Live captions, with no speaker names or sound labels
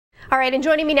All right, and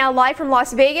joining me now live from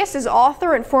Las Vegas is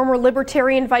author and former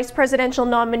Libertarian vice presidential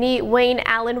nominee Wayne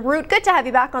Allyn Root. Good to have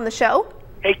you back on the show.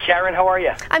 Hey, Karen, how are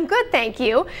you? I'm good, thank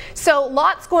you. So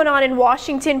lots going on in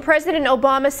Washington. President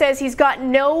Obama says he's got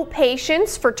no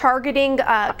patience for targeting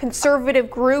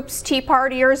conservative groups, Tea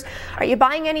Partiers. Are you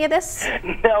buying any of this?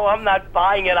 No, I'm not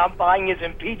buying it. I'm buying his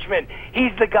impeachment.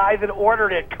 He's the guy that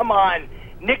ordered it. Come on.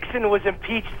 Nixon was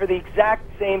impeached for the exact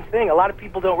same thing. A lot of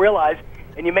people don't realize,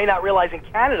 and you may not realize in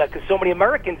Canada because so many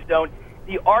Americans don't,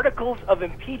 the articles of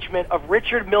impeachment of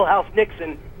Richard Milhouse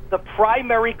Nixon, the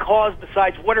primary cause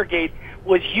besides Watergate,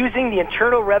 was using the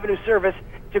Internal Revenue Service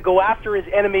to go after his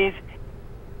enemies,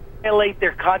 violate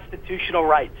their constitutional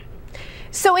rights.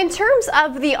 So in terms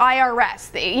of the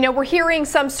IRS, we're hearing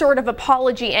some sort of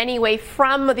apology anyway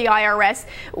from the IRS.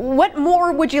 What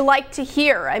more would you like to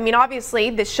hear? I mean, obviously,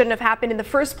 this shouldn't have happened in the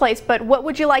first place, but what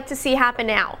would you like to see happen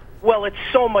now? Well, it's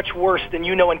so much worse than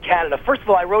you know in Canada. First of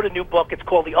all, I wrote a new book. It's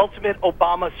called The Ultimate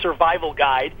Obama Survival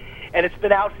Guide, and it's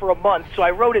been out for a month. So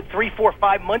I wrote it 3, 4,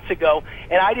 5 months ago,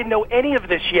 and I didn't know any of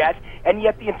this yet, and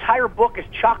yet the entire book is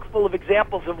chock full of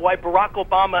examples of why Barack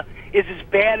Obama is as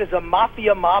bad as a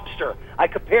mafia mobster. I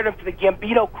compared him to the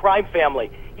Gambino crime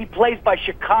family. He plays by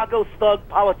Chicago thug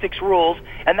politics rules,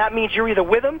 and that means you're either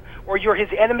with him or you're his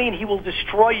enemy, and he will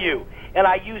destroy you. And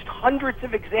I used hundreds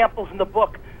of examples in the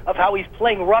book of how he's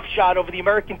playing roughshod over the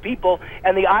American people,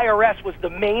 and the IRS was the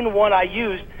main one I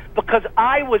used because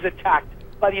I was attacked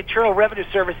by the Internal Revenue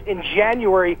Service in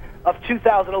January of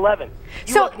 2011.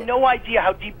 You have no idea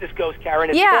how deep this goes,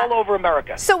 Karen. It's all over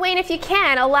America. So, Wayne, if you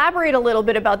can, elaborate a little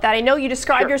bit about that. I know you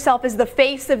describe yourself as the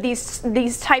face of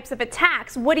these types of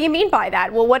attacks. What do you mean by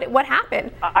that? Well, what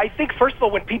happened? I think, first of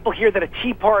all, when people hear that a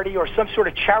Tea Party or some sort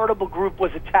of charitable group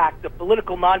was attacked, a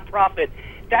political nonprofit,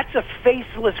 that's a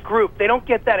faceless group. They don't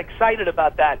get that excited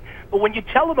about that. But when you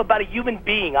tell them about a human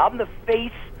being, I'm the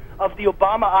face of the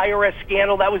Obama IRS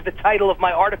scandal. That was the title of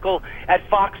my article at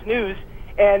Fox News.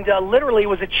 And literally, it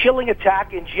was a chilling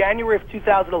attack in January of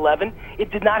 2011.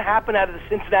 It did not happen out of the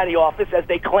Cincinnati office, as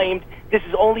they claimed. This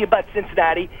is only about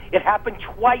Cincinnati. It happened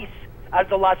twice out of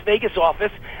the Las Vegas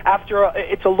office.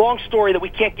 It's a long story that we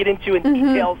can't get into in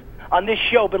details on this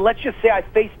show, but let's just say I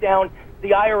faced down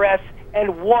the IRS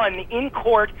and won in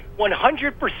court,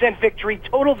 100% victory,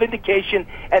 total vindication,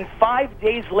 and 5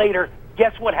 days later,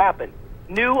 guess what happened?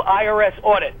 New IRS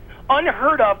audit.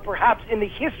 Unheard of, perhaps, in the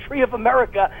history of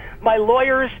America. My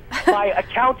lawyers, my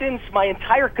accountants, my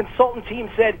entire consultant team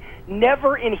said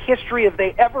never in history have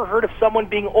they ever heard of someone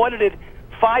being audited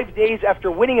 5 days after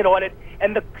winning an audit,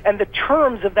 and the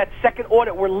terms of that second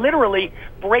audit were literally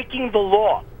breaking the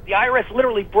law. The IRS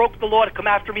literally broke the law to come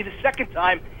after me the second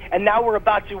time, and now we're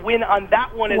about to win on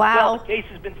that one as well. The case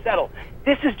has been settled.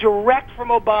 This is direct from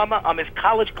Obama. I'm his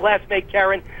college classmate,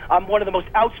 Karen. I'm one of the most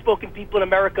outspoken people in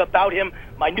America about him.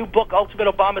 My new book, Ultimate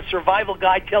Obama Survival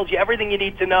Guide, tells you everything you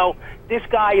need to know. This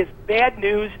guy is bad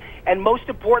news, and most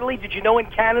importantly, did you know in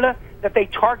Canada that they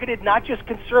targeted not just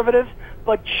conservatives,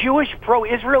 but Jewish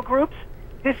pro-Israel groups?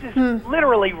 This is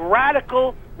literally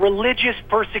radical religious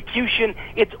persecution.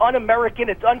 It's un-American,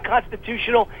 it's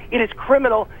unconstitutional, it is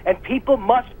criminal, and people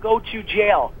must go to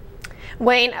jail.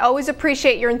 Wayne, always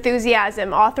appreciate your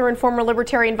enthusiasm. Author and former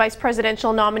Libertarian vice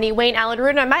presidential nominee Wayne Allyn Root.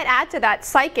 And I might add to that,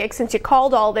 psychic, since you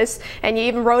called all this and you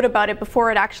even wrote about it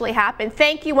before it actually happened.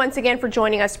 Thank you once again for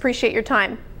joining us. Appreciate your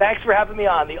time. Thanks for having me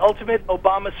on. The Ultimate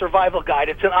Obama Survival Guide.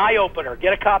 It's an eye-opener.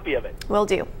 Get a copy of it. Will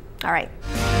do. All right.